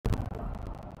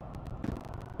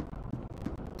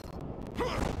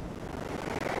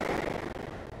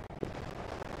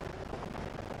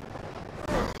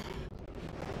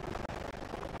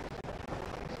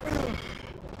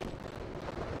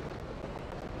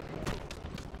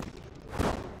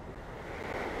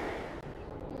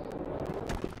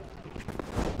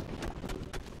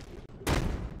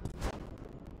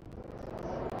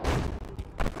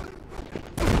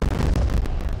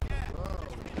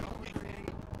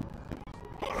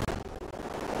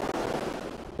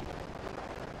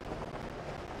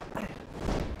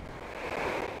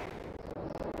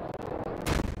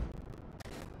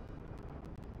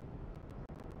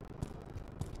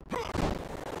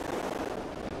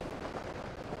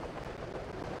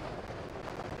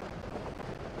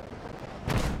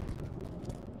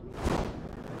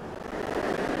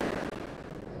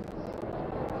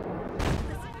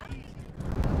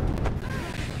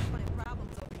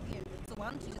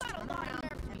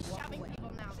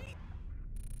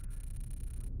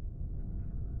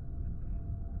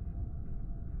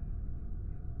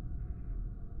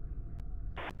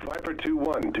Viper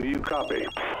 2-1, do you copy?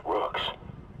 Rooks.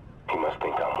 He must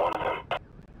think I'm one of them.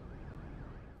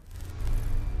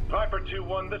 Viper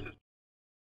 2-1, this is...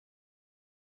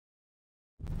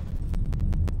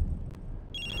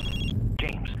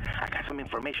 James, I got some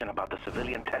information about the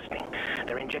civilian testing.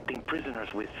 They're injecting prisoners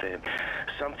with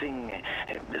something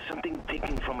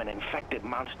taken from an infected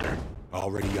monster.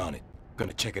 Already on it.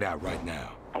 Gonna check it out right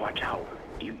now. Watch out.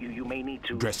 You may need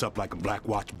to... Dress up like a Black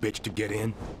Watch bitch to get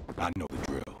in? I know the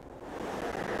drill.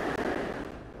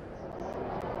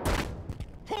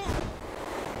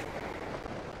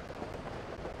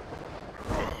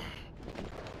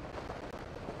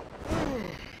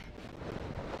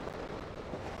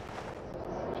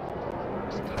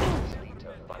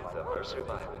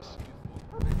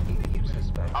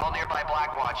 All nearby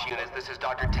Black Watch units, this is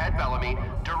Dr. Ted Bellamy,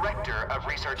 Director of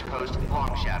Research Post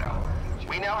Long Shadow.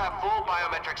 We now have full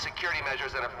biometric security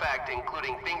measures in effect,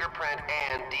 including fingerprint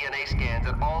and DNA scans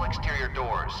at all exterior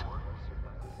doors.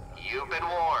 You've been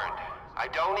warned. I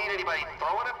don't need anybody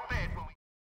throwing a fit when we...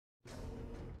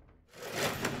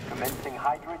 Commencing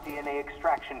Hydra DNA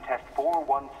extraction test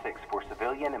 416 for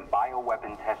civilian and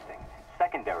bioweapon testing.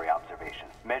 Secondary observation.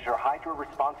 Measure Hydra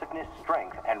responsiveness,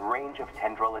 strength, and range of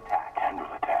tendril attack.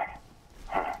 Tendril attack?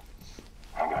 Huh.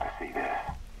 I gotta see this.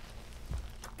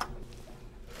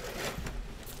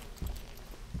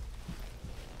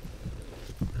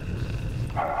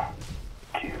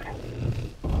 Cute.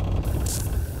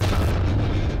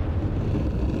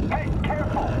 Hey,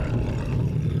 careful!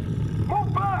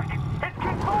 Move back! It's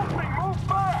convulsing! Move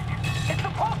back! It's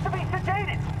supposed to be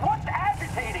sedated! What's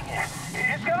agitating it?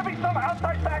 It's gotta be some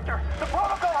outside factor! The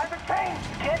protocol hasn't changed!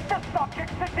 Get the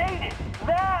subject sedated!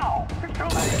 Now! It's too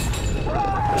late!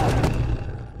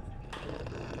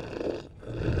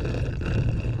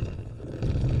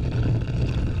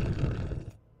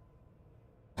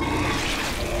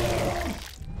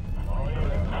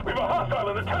 We have a hostile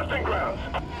in the testing grounds!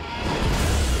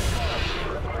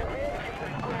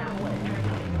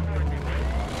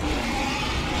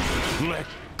 Let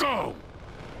go!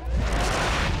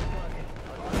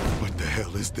 What the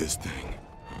hell is this thing?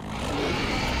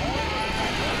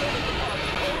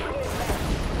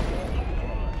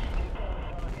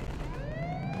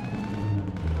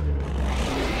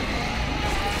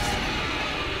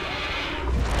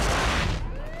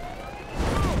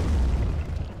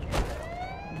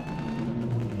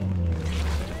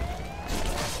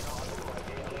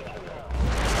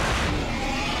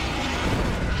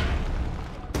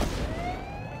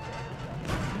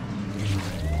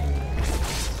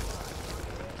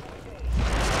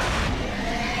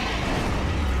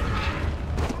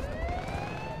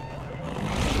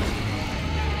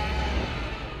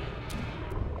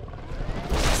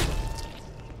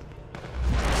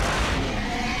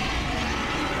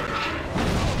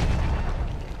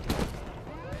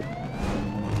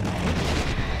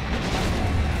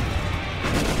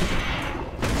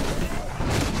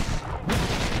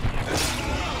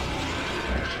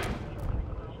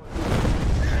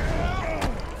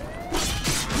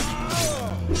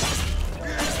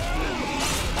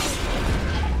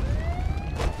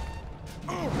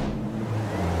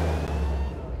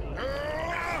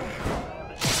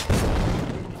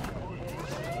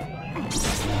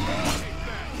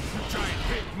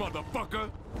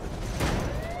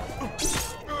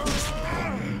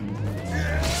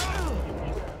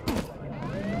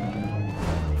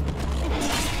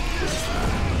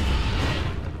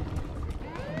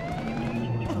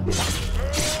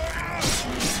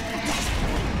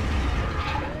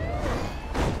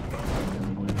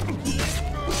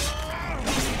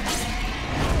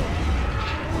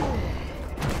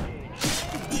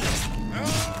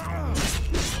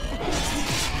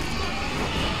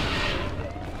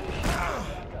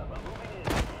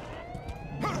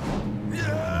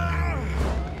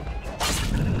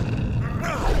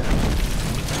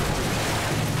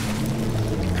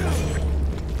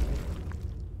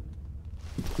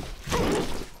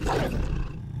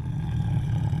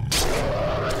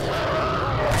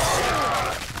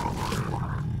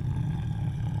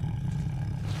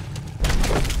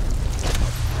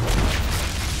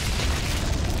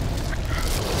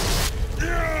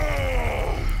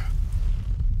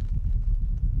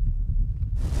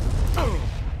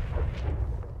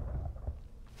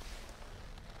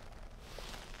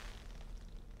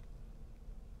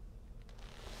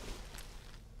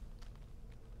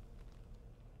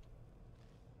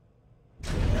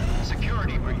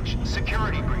 breach,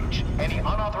 security breach. Any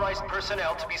unauthorized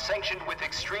personnel to be sanctioned with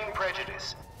extreme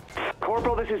prejudice.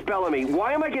 Corporal, this is Bellamy.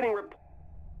 Why am I getting reports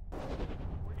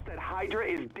that Hydra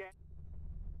is dead?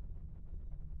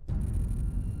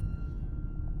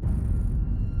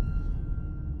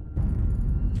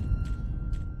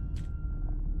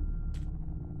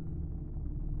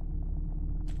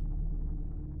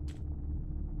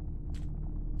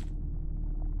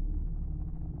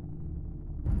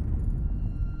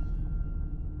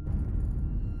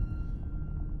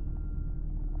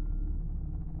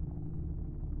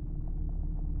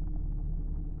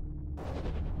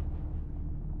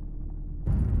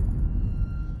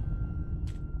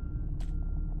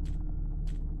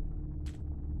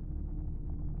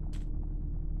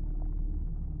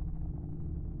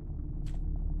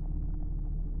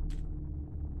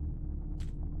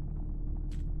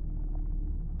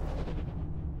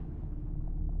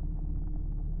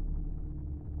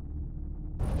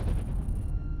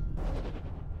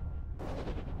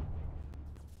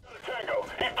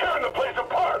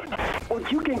 Well,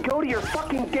 you can go to your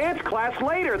fucking dance class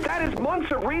later. That is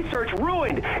months of research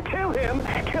ruined. Kill him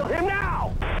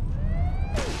now!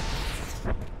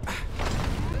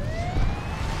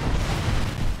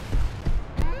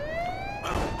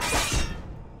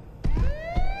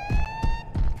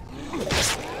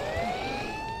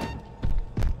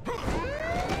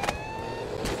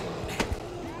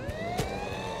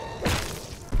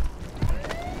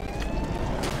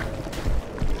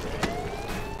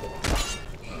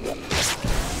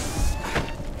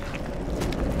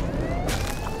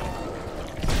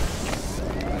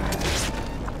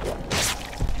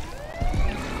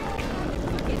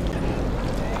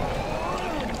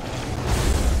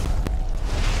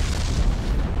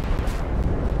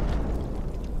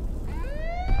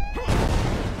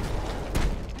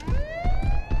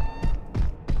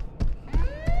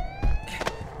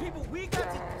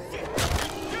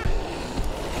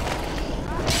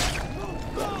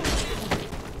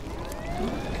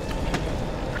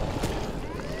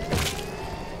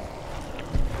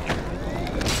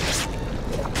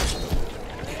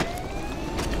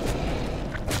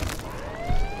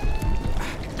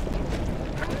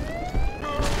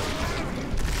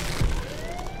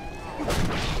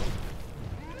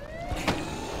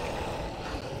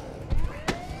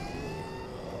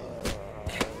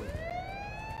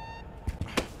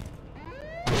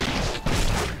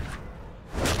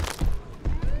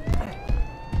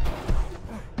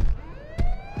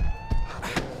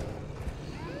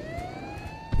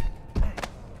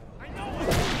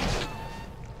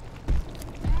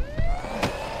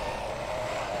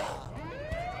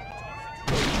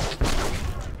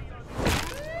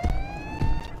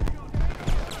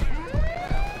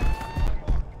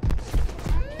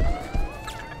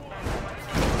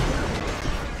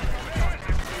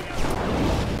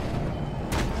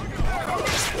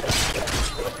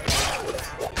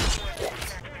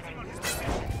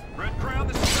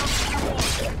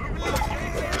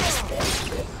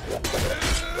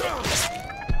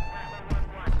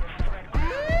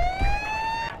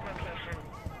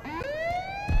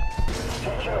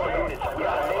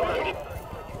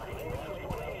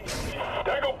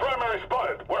 Tango primary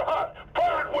spotted. We're hot.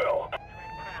 Fire at will.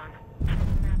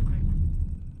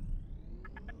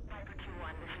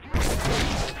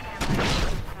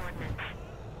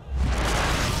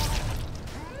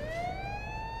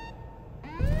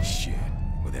 Shit.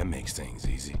 Well, that makes things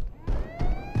easy.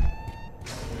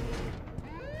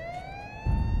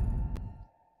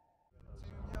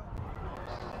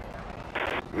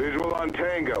 Visual on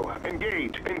Tango.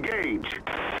 Engage. Engage.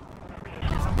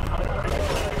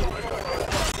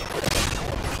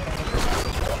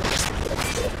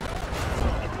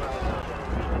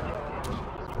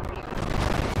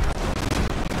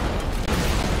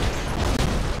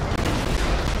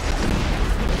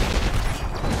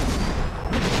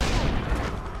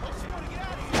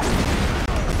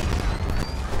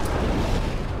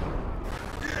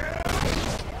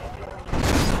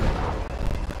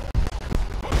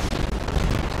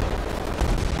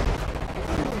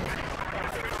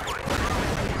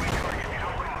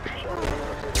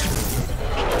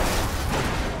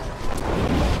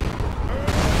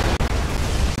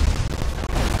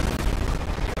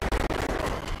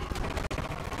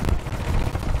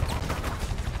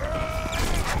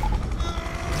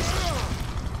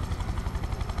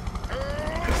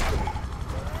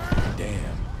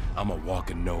 I'm a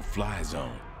walking no-fly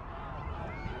zone.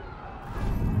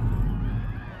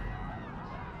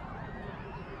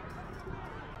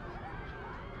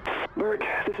 Bert,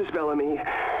 this is Bellamy.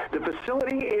 The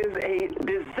facility is a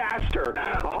disaster.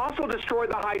 A hostile destroyed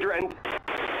the Hydra and...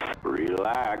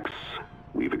 Relax.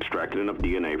 We've extracted enough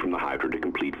DNA from the Hydra to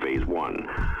complete Phase 1.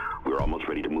 We're almost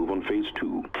ready to move on Phase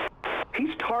 2.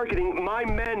 He's targeting my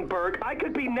men, Berg. I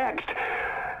could be next.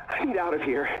 I need out of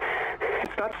here.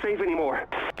 It's not safe anymore.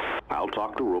 I'll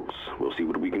talk to Rooks. We'll see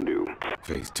what we can do.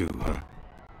 Phase 2, huh?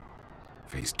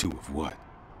 Phase 2 of what?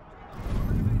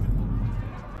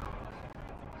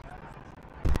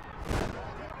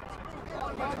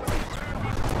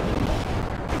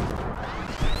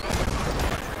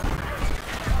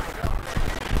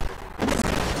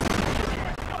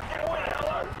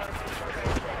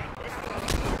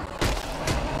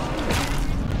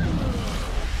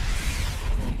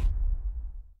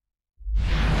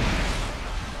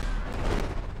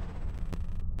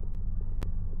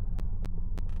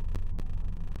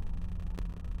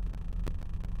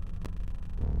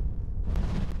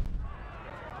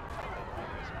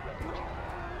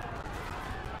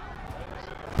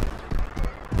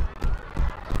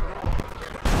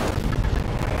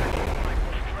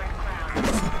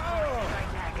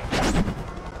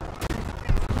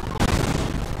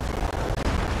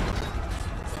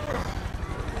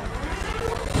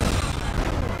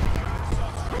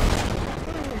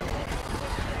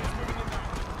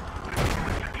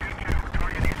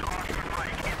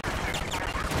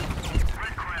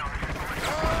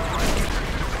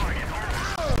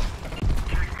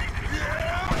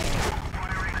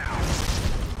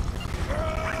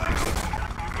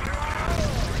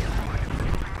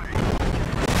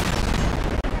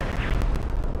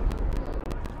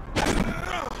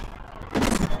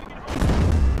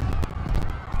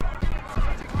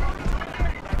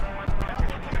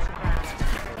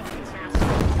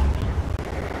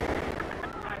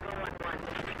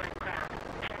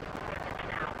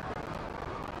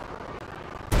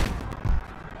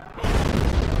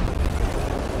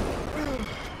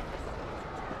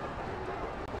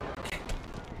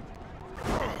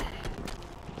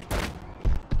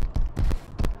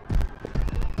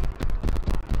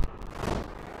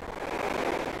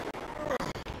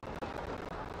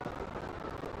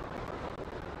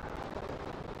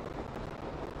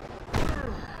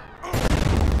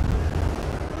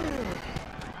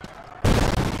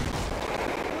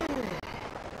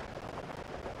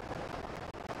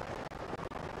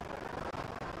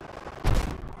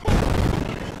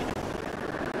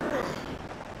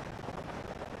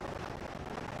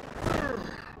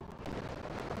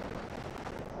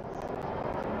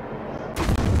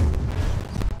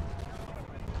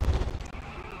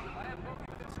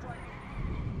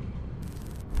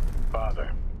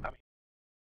 Father.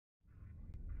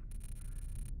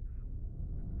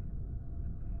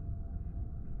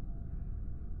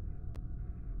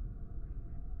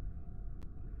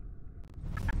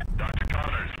 Dr.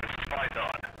 Connors, this is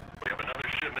Python. We have another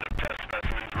shipment of test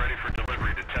specimens ready for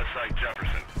delivery to Test Site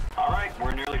Jefferson. All right,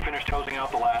 we're nearly finished hosing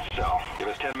out the last cell. Give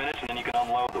us 10 minutes and then you can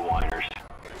unload the whiners.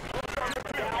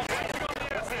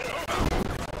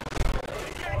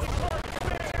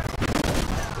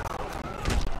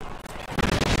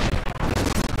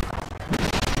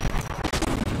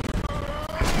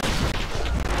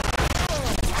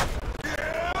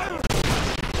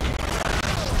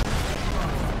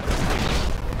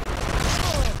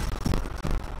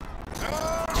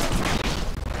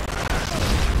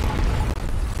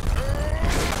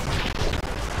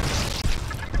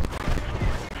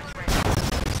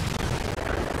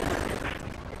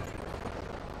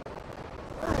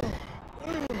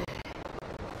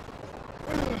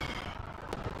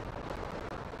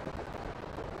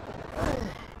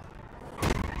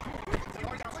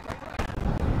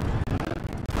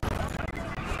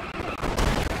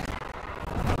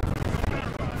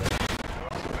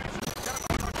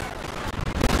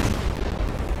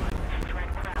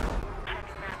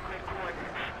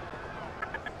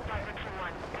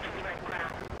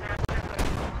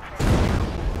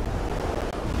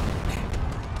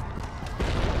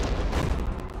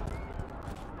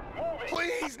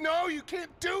 Please, no, you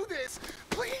can't do this!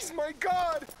 Please, my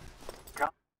God! Come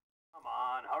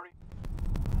on, hurry.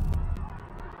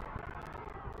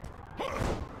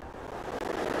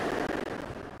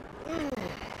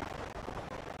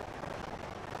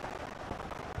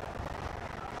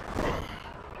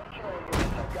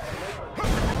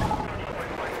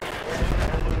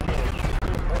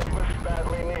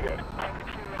 Badly needed.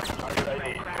 Target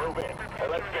ID, move in,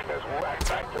 and let's get this rat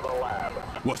back to the lab.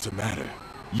 What's the matter?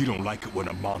 You don't like it when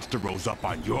a monster rolls up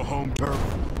on your home turf?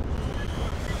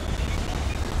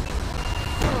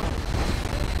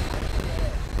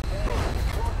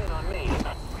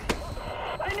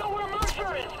 I know where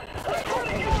Mercer is! Let's run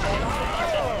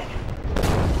together!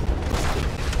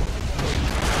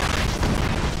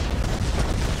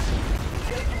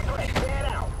 Engaging threat, get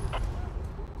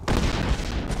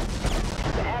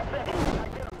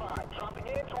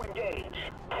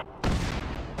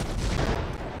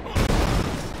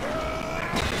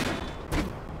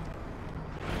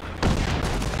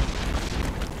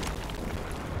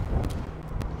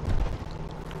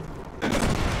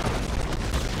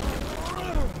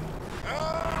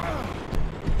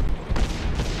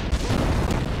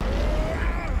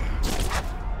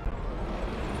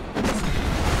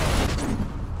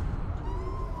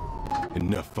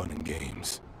fun and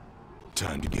games.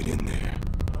 Time to get in there.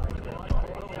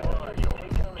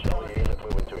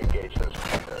 Moving to engage this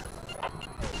fucker.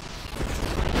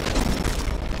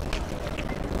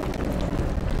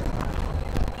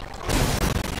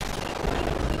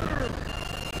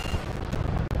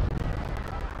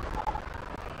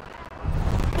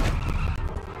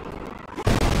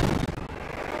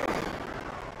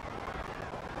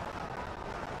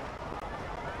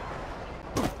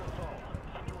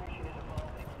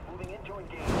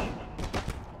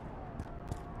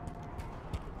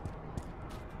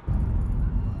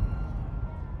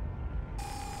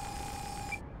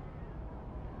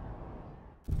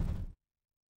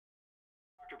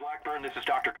 Blackburn, this is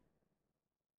Dr.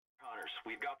 Connors.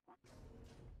 We've got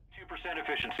 2%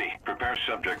 efficiency. Prepare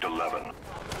subject 11.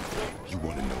 You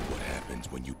want to know what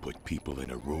happens when you put people in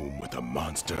a room with a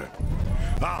monster?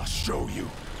 I'll show you.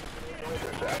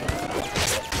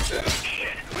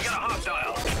 Shit, we got a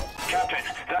hostile. Captain,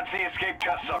 that's the escape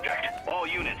test subject. All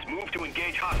units, move to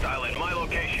engage hostile in my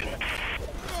location.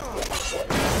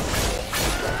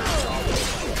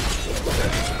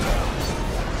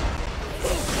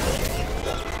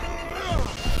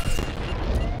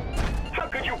 How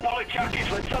could you bully-junkies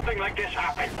let something like this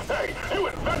happen? Hey, you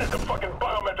invented the fucking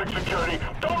biometric security!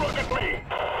 Don't look at me!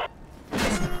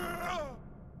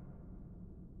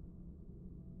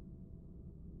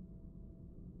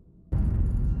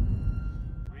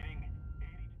 Reading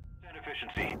 80%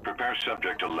 efficiency. Prepare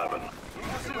subject 11.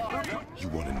 You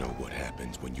want to know what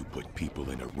happens when you put people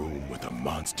in a room with a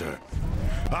monster?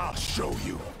 I'll show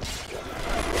you.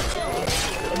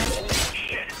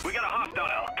 Shit, we got a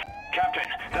hostile. Captain,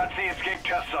 that's the escape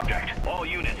test subject. All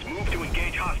units, move to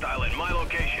engage hostile in my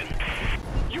location.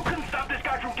 You couldn't stop this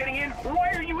guy from getting in?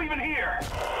 Why are you even here?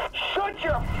 Shut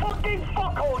your fucking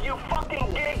fuckhole, you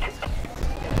fucking geek!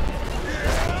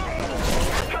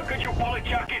 How could you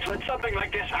bully-junkies let something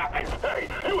like this happen? Hey,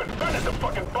 you invented the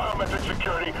fucking biometric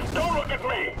security! Don't look at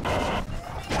me!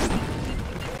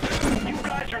 You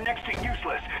guys are next to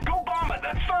useless. Go bomb it,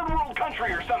 that's third world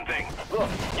country or something. Look,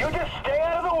 you just stay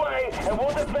out of the way, and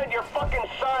we'll defend your fucking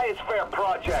science fair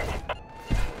project!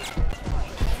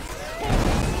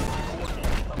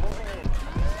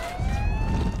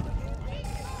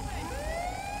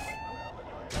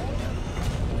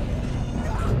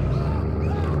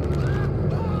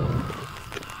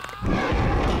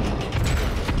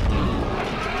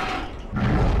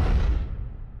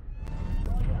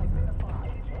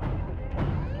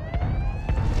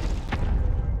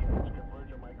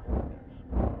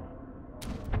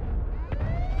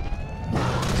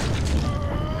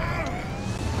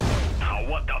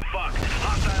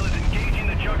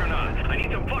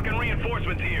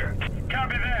 Reinforcements here.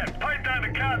 Copy that. Python to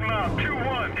Cottonmouth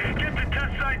 2-1. Get to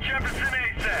test site Jefferson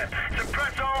ASAP.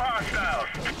 Suppress all hostiles.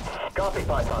 Copy,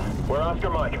 Python. We're Oscar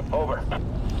Mike. Over.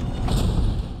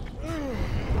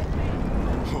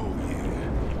 Oh,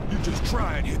 yeah. You just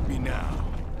try and hit me now.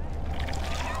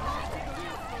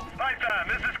 Python,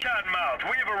 this is Cottonmouth.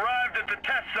 We have arrived at the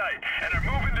test site and are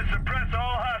moving to suppress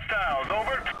all hostiles.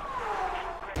 Over.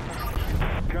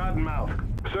 Cottonmouth.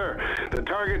 Sir, the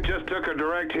target just took a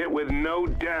direct hit with no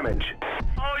damage.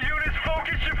 All units,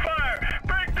 focus your fire!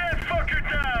 Break that fucker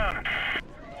down!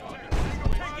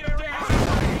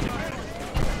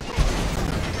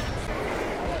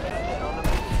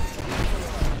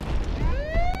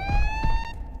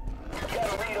 Got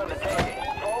a read on the target.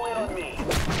 Fall in on me.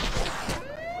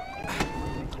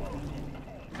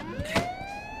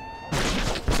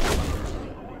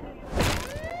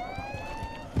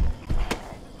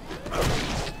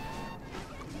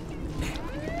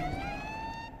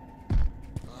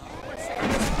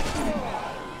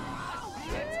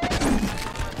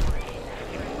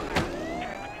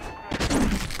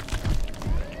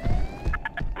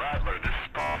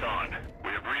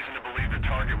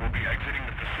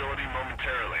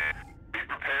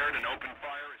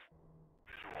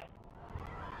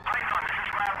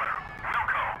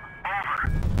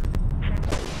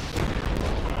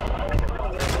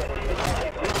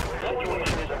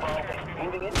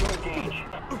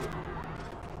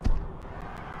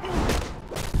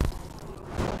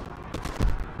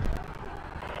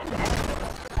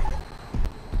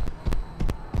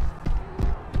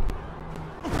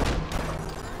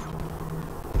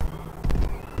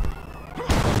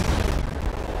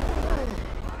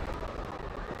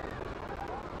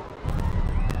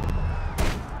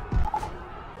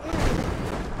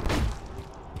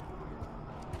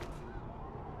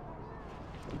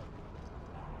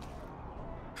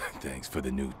 Thanks for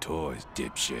the new toys,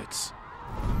 dipshits.